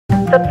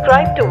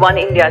Subscribe to One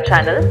India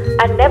channel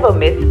and never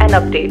miss an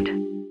update.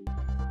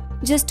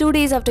 Just 2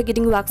 days after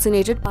getting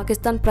vaccinated,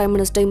 Pakistan Prime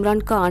Minister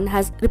Imran Khan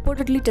has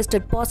reportedly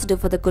tested positive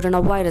for the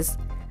coronavirus.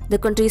 The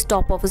country's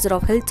top officer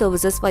of health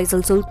services,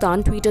 Faisal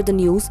Sultan, tweeted the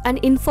news and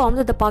informed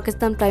that the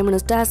Pakistan Prime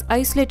Minister has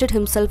isolated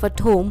himself at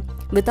home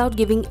without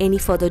giving any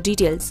further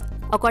details.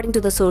 According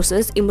to the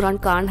sources, Imran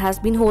Khan has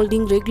been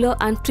holding regular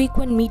and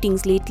frequent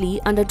meetings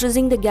lately and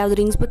addressing the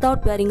gatherings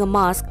without wearing a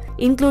mask,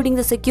 including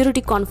the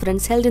security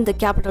conference held in the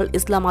capital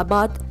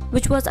Islamabad,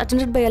 which was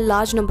attended by a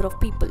large number of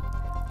people.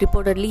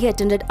 Reportedly, he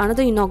attended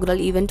another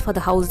inaugural event for the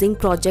housing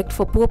project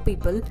for poor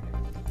people.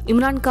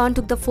 Imran Khan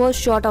took the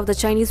first shot of the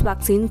Chinese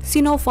vaccine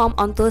Sinopharm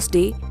on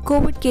Thursday.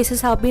 COVID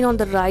cases have been on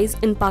the rise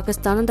in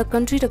Pakistan and the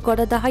country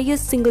recorded the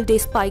highest single-day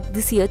spike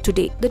this year to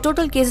date. The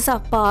total cases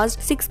have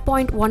passed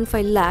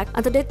 6.15 lakh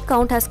and the death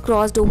count has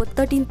crossed over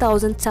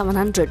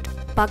 13,700.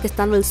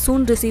 Pakistan will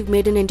soon receive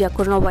Made in India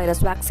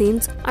coronavirus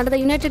vaccines under the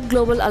United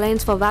Global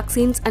Alliance for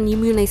Vaccines and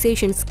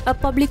Immunizations, a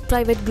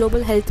public-private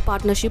global health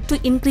partnership to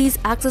increase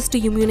access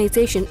to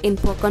immunization in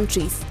poor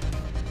countries.